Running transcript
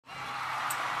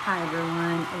Hi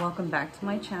everyone, welcome back to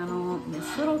my channel,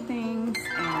 Miss Little Things,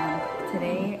 and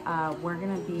today we're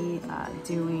gonna be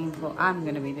I'm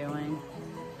gonna be doing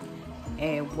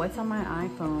a what's on my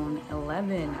iPhone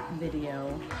 11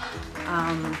 video.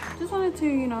 Just wanted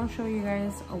to, show you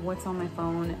guys what's on my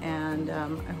phone, and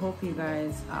I hope you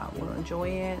guys will enjoy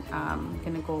it. I'm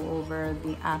gonna go over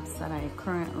the apps that I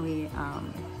currently,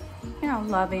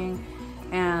 loving,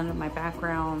 and my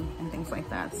background and things like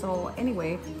that. So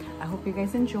anyway, I hope you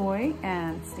guys enjoy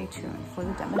and stay tuned for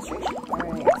the demonstration. All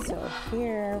right, so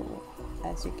here,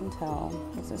 as you can tell,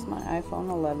 this is my iPhone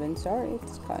 11. Sorry,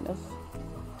 it's kind of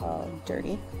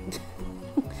dirty.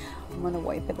 I'm gonna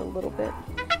wipe it a little bit.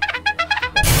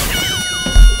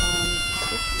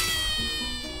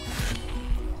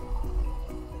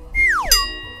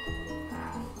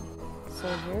 So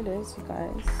here it is, you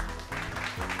guys.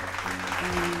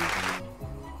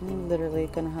 I'm literally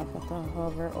gonna have to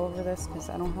hover over this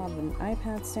because I don't have an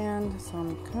iPad stand, so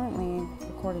I'm currently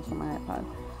recording from my iPod.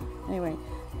 Anyway,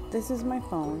 this is my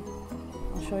phone.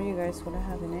 I'll show you guys what I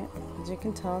have in it. As you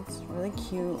can tell, it's really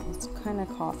cute. It's kind of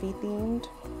coffee themed.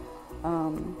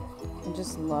 I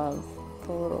just love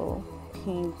the little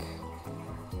pink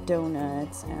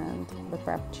donuts and the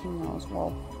frappuccinos.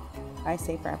 Well, I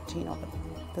say frappuccino, but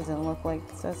it doesn't look like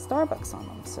it says Starbucks on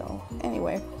them. So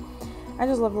anyway, I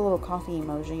just love the little coffee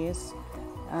emojis.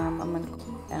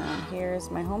 And here's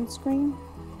my home screen.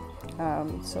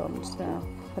 So I'm just gonna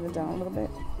put it down a little bit.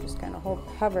 Just kind of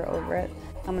hover over it.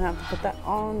 I'm gonna have to put that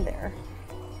on there.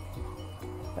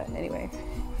 But anyway,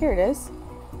 here it is.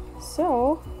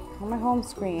 So on my home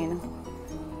screen,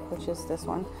 which is this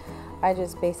one, I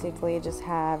just basically just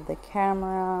have the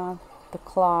camera, the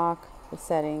clock, the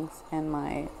settings, and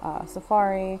my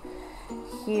Safari.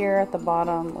 Here at the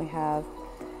bottom we have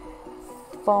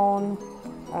phone,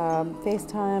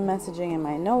 FaceTime, messaging, and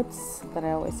my notes that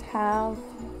I always have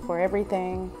for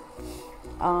everything.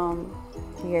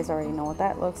 You guys already know what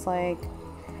that looks like.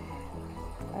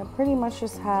 I pretty much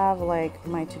just have like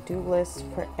my to-do list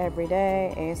for every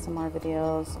day, ASMR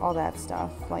videos, all that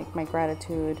stuff, like my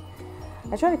gratitude.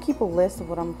 I try to keep a list of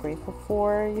what I'm grateful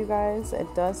for, you guys.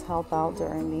 It does help out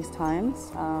during these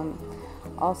times.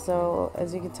 Also,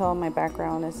 as you can tell, my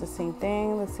background is the same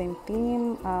thing, the same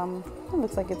theme. It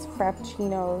looks like it's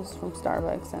frappuccinos from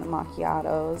Starbucks and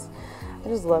macchiatos. I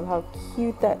just love how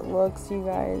cute that looks, you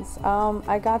guys.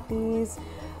 I got these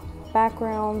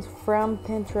backgrounds from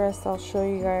Pinterest. I'll show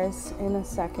you guys in a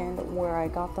second where I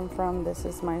got them from. This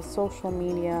is my social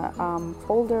media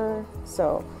folder.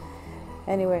 So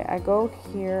anyway, I go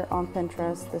here on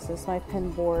Pinterest. This is my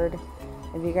pin board.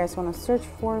 If you guys want to search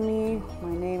for me,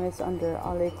 my name is under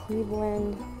Ale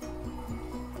Cleveland.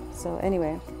 So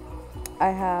anyway,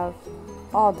 I have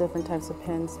all different types of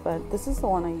pins, but this is the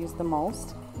one I use the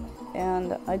most.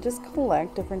 And I just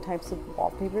collect different types of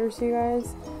wallpapers, you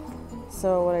guys.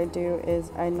 So what I do is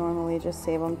I normally just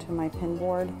save them to my pin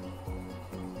board.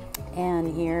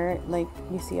 And here, like,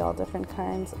 you see all different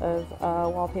kinds of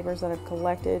wallpapers that I've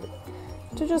collected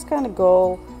to just kind of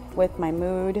go with my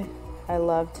mood. I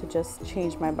love to just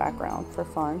change my background for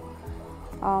fun.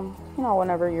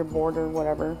 Whenever you're bored or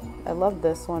whatever. I love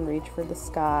this one, Reach for the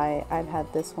Sky. I've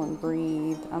had this one,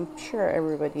 Breathe. I'm sure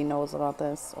everybody knows about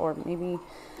this, or maybe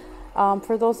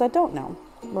for those that don't know.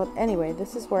 But anyway,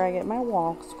 this is where I get my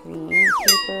wall screen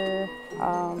paper,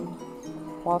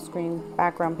 wall screen,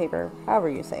 background paper, however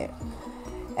you say it.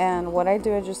 And what I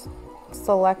do is just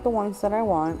select the ones that I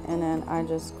want, and then I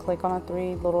just click on the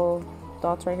three little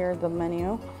dots right here, the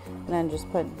menu, and then just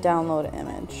put download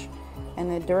image,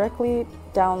 and it directly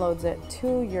downloads it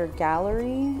to your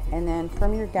gallery, and then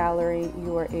from your gallery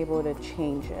you are able to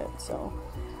change it. So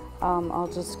I'll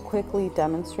just quickly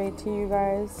demonstrate to you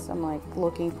guys. I'm like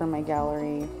looking for my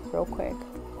gallery real quick.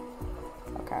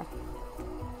 Okay,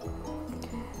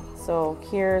 so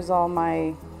here's all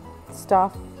my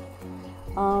stuff.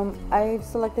 I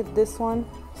selected this one,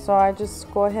 so I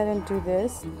just go ahead and do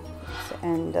this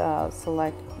and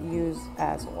select use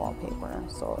as wallpaper,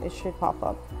 so it should pop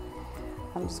up.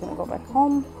 I'm just gonna go back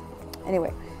home.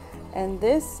 Anyway, and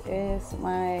this is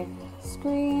my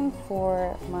screen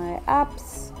for my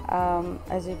apps.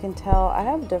 As you can tell, I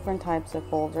have different types of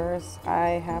folders.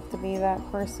 I have to be that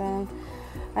person.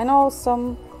 I know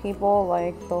some people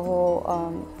like the whole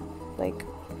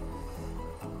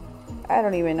I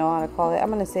don't even know how to call it. I'm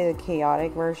gonna say the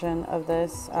chaotic version of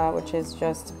this, which is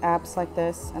just apps like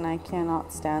this, and I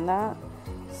cannot stand that.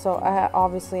 So I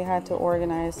obviously had to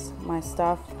organize my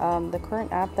stuff. The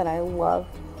current app that I love,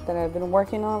 that I've been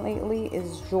working on lately,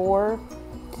 is Your.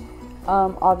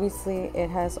 Obviously it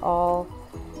has all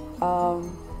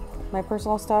my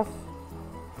personal stuff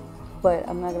but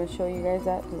I'm not going to show you guys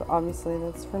that because obviously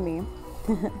that's for me.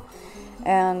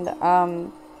 And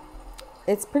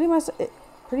it's pretty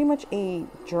much a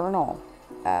journal,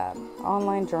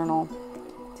 online journal,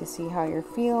 to see how you're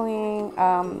feeling,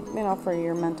 you know, for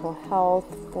your mental health,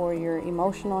 for your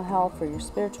emotional health, for your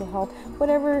spiritual health,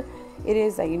 whatever it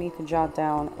is that you need to jot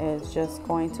down is just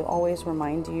going to always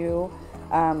remind you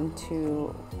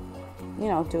to, you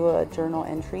know, do a journal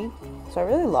entry. So I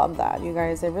really love that, you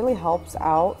guys. It really helps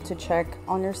out to check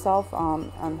on yourself,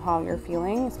 on how you're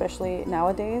feeling, especially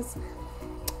nowadays.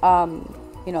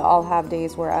 You know, I'll have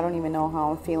days where I don't even know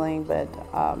how I'm feeling, but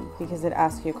because it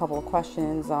asks you a couple of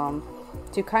questions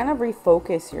to kind of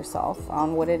refocus yourself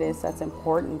on what it is that's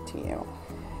important to you.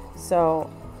 So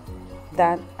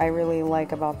that I really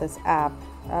like about this app.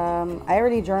 I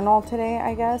already journaled today,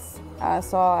 I guess.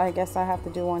 So I guess I have to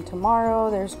do one tomorrow.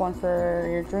 There's one for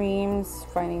your dreams,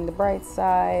 finding the bright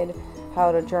side,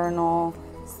 how to journal,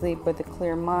 sleep with a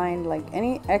clear mind, like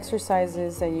any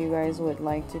exercises that you guys would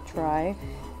like to try.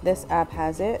 This app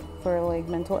has it for like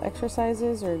mental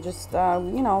exercises or just,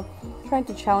 you know, trying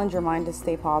to challenge your mind to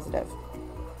stay positive.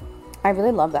 I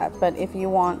really love that. But if you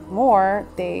want more,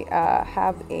 they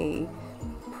have a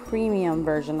premium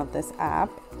version of this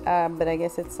app. But I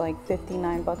guess it's like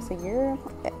 $59 a year.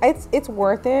 It's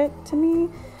worth it to me.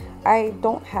 I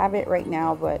don't have it right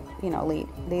now, but you know,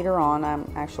 later on,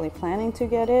 I'm actually planning to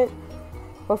get it.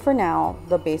 But for now,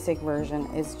 the basic version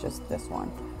is just this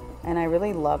one. And I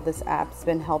really love this app. It's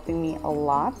been helping me a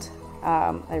lot.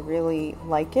 I really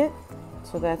like it.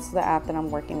 So that's the app that I'm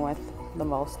working with the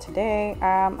most today.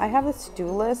 I have a to-do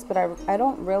list, but I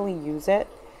don't really use it.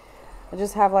 I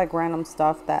just have like random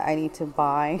stuff that I need to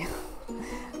buy.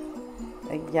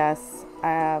 Yes,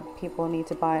 people need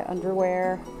to buy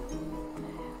underwear.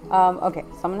 Okay,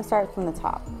 so I'm gonna start from the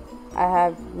top. I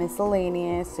have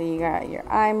miscellaneous, so you got your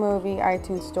iMovie,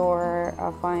 iTunes Store,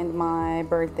 Find My,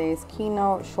 Birthdays,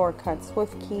 Keynote, Shortcut,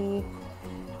 SwiftKey,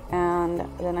 and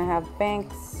then I have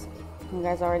banks. You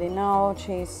guys already know,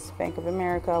 Chase, Bank of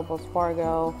America, Wells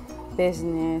Fargo,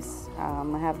 Business.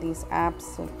 I have these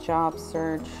apps, Job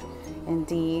Search,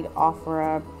 Indeed,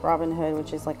 OfferUp, Robinhood,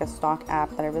 which is like a stock app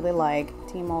that I really like,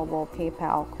 T-Mobile,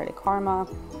 PayPal, Credit Karma.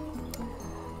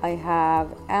 I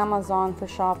have Amazon for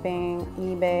shopping,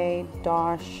 eBay,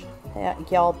 Dosh,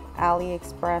 Yelp,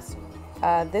 AliExpress.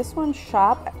 This one,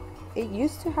 Shop, it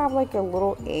used to have like a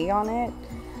little A on it.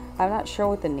 I'm not sure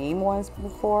what the name was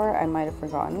before. I might have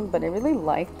forgotten, but I really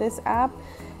like this app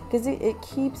because it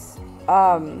keeps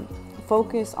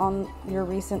focus on your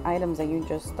recent items that you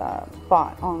just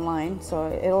bought online.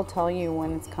 So it'll tell you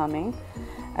when it's coming.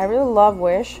 I really love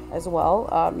Wish as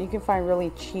well. You can find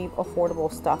really cheap, affordable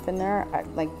stuff in there.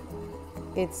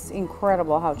 It's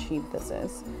incredible how cheap this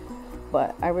is.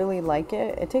 But I really like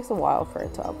it. It takes a while for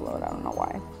it to upload. I don't know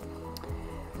why.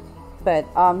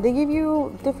 But they give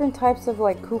you different types of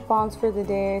like coupons for the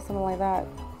day, something like that.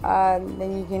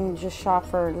 Then you can just shop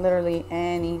for literally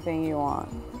anything you want.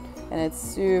 And it's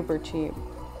super cheap.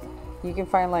 You can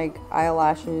find like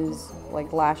eyelashes,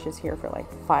 like lashes here for like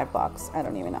 $5. I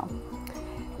don't even know.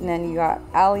 And then you got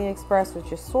AliExpress,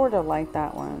 which is sort of like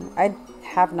that one. I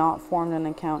have not formed an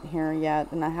account here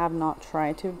yet, and I have not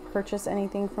tried to purchase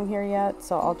anything from here yet,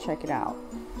 so I'll check it out.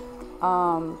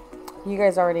 You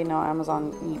guys already know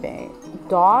Amazon, eBay.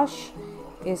 Dosh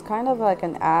is kind of like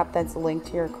an app that's linked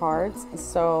to your cards.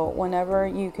 So whenever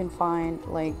you can find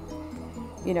like,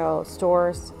 you know,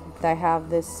 stores that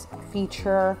have this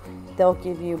feature, they'll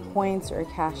give you points or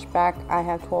cash back. I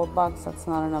have $12. That's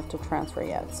not enough to transfer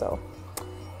yet, so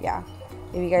yeah,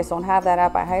 if you guys don't have that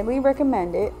app, I highly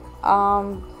recommend it.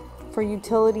 For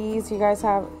utilities, you guys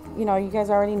have, you know, you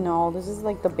guys already know, this is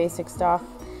like the basic stuff.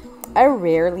 I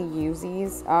rarely use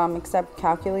these, except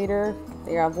calculator.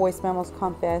 They got voice memos,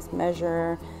 compass,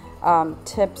 measure,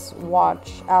 tips,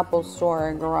 watch, Apple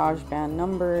Store, GarageBand,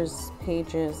 numbers,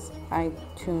 pages,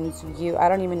 iTunes, I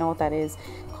don't even know what that is,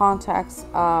 contacts,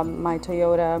 my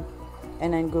Toyota,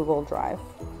 and then Google Drive.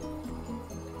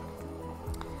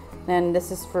 And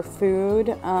this is for food,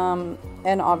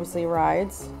 and obviously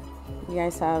rides. You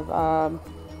guys have,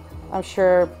 I'm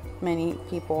sure many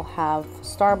people have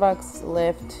Starbucks,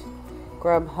 Lyft,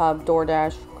 Grubhub,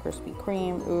 DoorDash, Krispy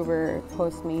Kreme, Uber,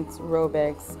 Postmates,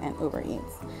 Robix, and Uber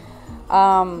Eats.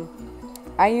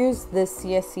 I use this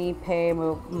CSC Pay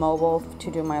mobile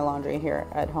to do my laundry here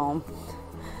at home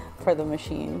for the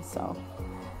machine. So,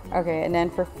 okay, and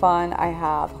then for fun, I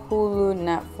have Hulu,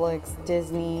 Netflix,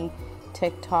 Disney,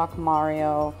 TikTok,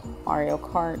 Mario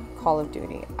Kart, Call of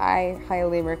Duty. I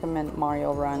highly recommend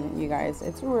Mario Run, you guys.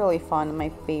 It's really fun, my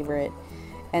favorite.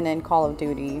 And then Call of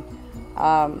Duty.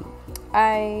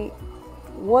 I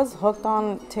was hooked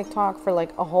on TikTok for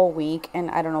like a whole week, and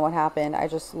I don't know what happened. I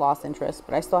just lost interest,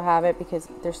 but I still have it because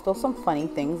there's still some funny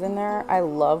things in there. I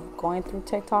love going through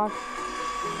TikTok.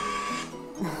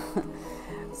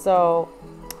 So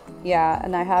yeah,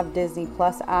 and I have Disney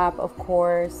Plus app, of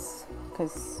course,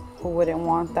 because who wouldn't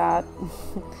want that?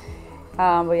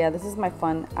 But yeah, this is my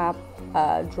fun app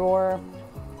drawer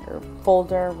or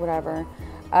folder, whatever.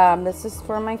 This is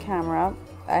for my camera.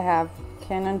 I have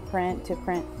Canon Print to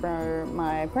print for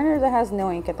my printer that has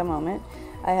no ink at the moment.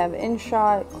 I have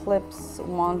InShot, Clips,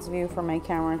 Wands View for my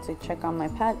camera to check on my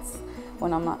pets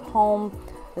when I'm not home.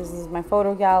 This is my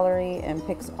photo gallery and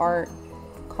PixArt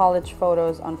college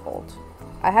photos Unfold.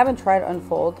 I haven't tried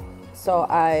Unfold, so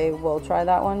I will try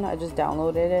that one. I just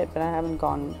downloaded it, but I haven't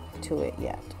gone to it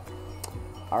yet.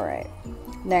 All right,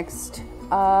 next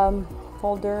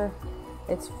folder,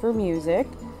 it's for music.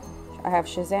 I have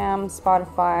Shazam,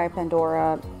 Spotify,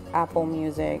 Pandora, Apple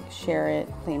Music, Share It,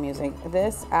 Play Music.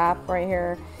 This app right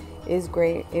here is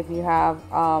great if you have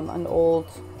an old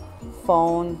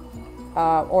phone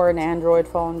or an Android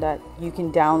phone that you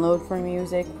can download for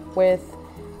music with,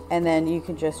 and then you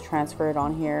can just transfer it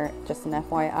on here. Just an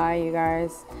FYI, you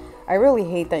guys. I really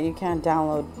hate that you can't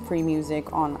download free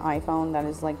music on iPhone. That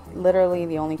is like literally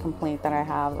the only complaint that I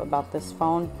have about this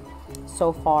phone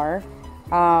so far.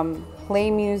 Play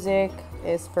Music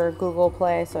is for Google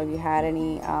Play, so if you had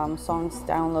any songs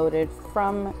downloaded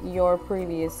from your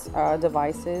previous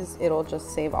devices, it'll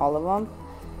just save all of them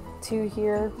to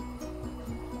here.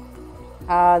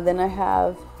 Then I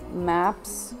have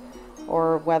Maps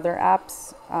or weather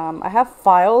apps. I have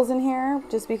files in here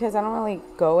just because I don't really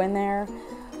go in there.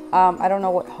 I don't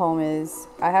know what home is.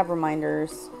 I have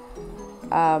reminders.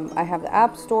 I have the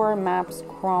App Store, Maps,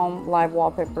 Chrome, Live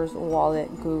Wallpapers, Wallet,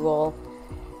 Google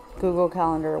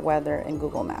Calendar, Weather, and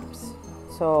Google Maps.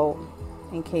 So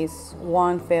in case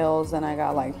one fails, then I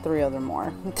got like 3 other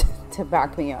more to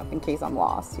back me up in case I'm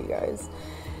lost, you guys.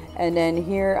 And then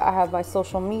here I have my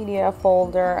social media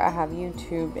folder. I have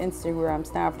YouTube, Instagram,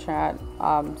 Snapchat,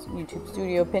 YouTube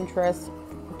Studio, Pinterest,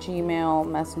 Gmail,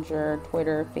 Messenger,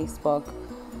 Twitter, Facebook,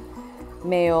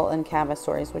 Mail, and Canva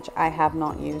Stories, which I have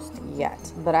not used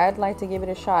yet, but I'd like to give it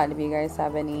a shot. If you guys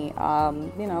have any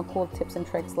you know, cool tips and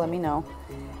tricks, let me know.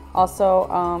 Also,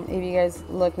 if you guys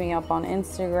look me up on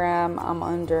Instagram, I'm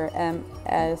under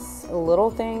MS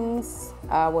Little Things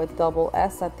with double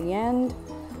S at the end.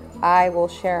 I will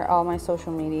share all my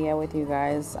social media with you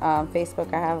guys.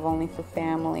 Facebook I have only for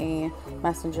family,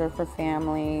 Messenger for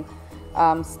family,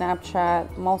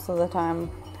 Snapchat most of the time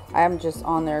I'm just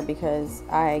on there because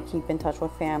I keep in touch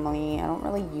with family. I don't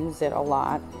really use it a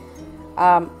lot.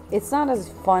 It's not as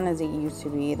fun as it used to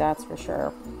be, that's for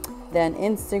sure. Then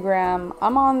Instagram,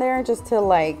 I'm on there just to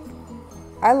like,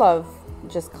 I love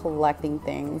just collecting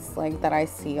things like that I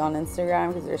see on Instagram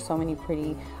because there's so many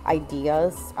pretty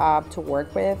ideas to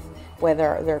work with,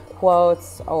 whether they're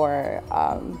quotes or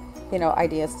you know,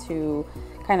 ideas to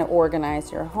kind of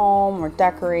organize your home or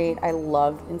decorate. I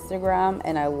love Instagram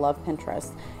and I love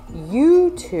Pinterest.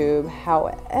 YouTube,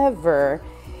 however,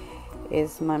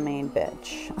 is my main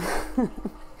bitch.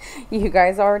 You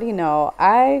guys already know.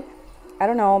 I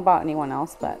don't know about anyone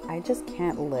else, but I just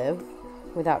can't live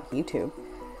without YouTube.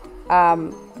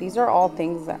 These are all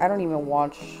things that I don't even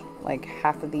watch, like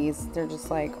half of these. They're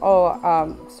just like,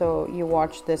 oh, so you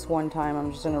watched this one time,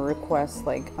 I'm just gonna request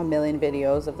like a million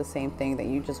videos of the same thing that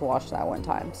you just watched that one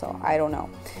time. So I don't know.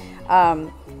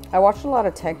 I watched a lot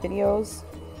of tech videos,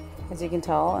 as you can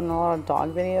tell, and a lot of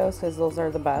dog videos because those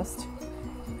are the best.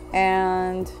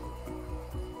 And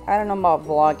I don't know about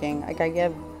vlogging. Like I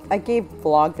gave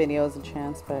vlog videos a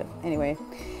chance, but anyway,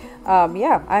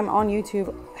 yeah, I'm on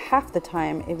YouTube half the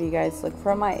time. If you guys look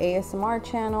for my ASMR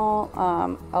channel,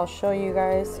 I'll show you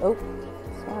guys. Oh,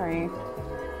 sorry.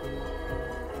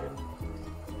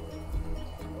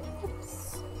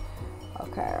 Oops.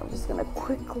 Okay, I'm just gonna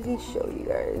quickly show you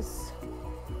guys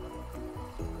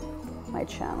my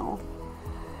channel.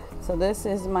 So this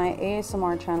is my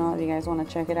ASMR channel if you guys want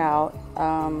to check it out.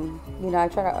 You know, I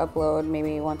try to upload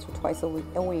maybe once or twice a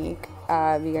week.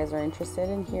 If you guys are interested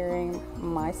in hearing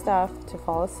my stuff to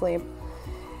fall asleep.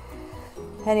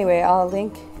 Anyway, I'll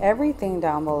link everything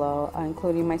down below,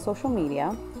 including my social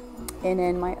media. And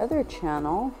then my other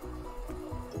channel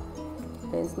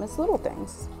is Miss Little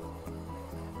Things.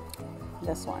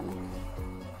 This one.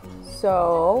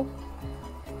 So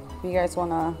if you guys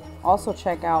want to also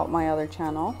check out my other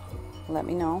channel, let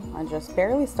me know. I just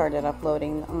barely started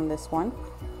uploading on this one,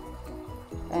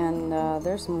 and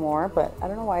there's more, but I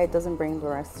don't know why it doesn't bring the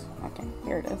rest. Okay,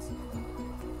 here it is.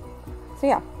 So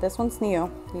yeah, this one's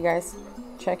new. You guys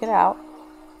check it out.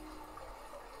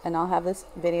 and I'll have this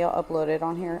video uploaded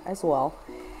on here as well.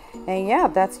 And yeah,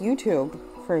 that's YouTube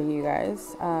for you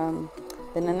guys.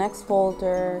 Then the next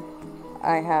folder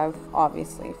I have,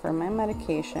 obviously, for my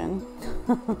medication.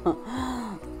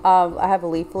 I have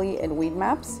Leafly and Weed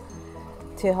Maps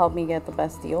to help me get the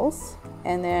best deals,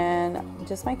 and then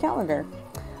just my calendar.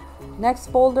 Next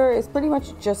folder is pretty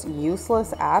much just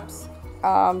useless apps.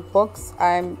 Books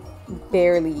I'm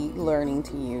barely learning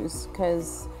to use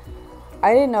because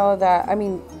I didn't know that. I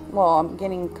mean, well, I'm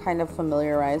getting kind of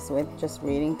familiarized with just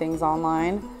reading things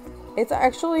online. It's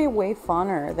actually way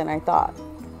funner than I thought.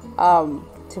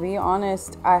 To be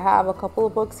honest, I have a couple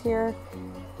of books here.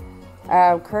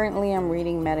 Currently, I'm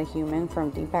reading Metahuman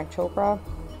from Deepak Chopra.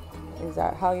 Is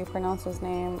that how you pronounce his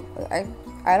name?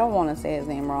 I don't want to say his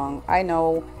name wrong. I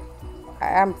know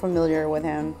I'm familiar with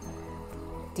him.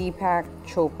 Deepak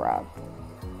Chopra.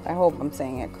 I hope I'm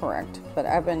saying it correct. But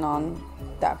I've been on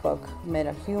that book,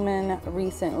 Metahuman,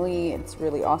 recently. It's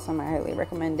really awesome. I highly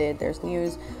recommend it. There's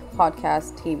news,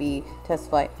 podcast, TV, test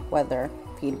flight, weather,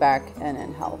 feedback, and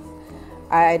then health.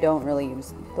 I don't really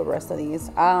use the rest of these.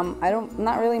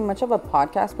 Not really much of a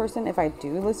podcast person. If I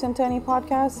do listen to any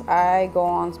podcasts, I go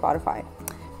on Spotify.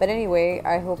 But anyway,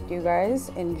 I hope you guys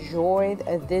enjoyed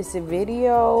this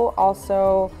video.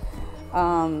 Also,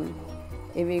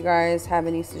 if you guys have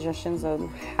any suggestions on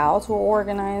how to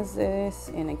organize this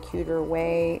in a cuter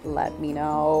way, let me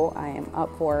know. I am up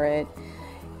for it.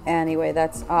 Anyway,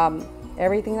 that's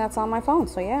everything that's on my phone.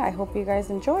 So yeah, I hope you guys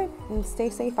enjoyed and stay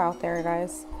safe out there,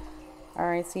 guys. All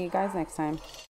right, see you guys next time.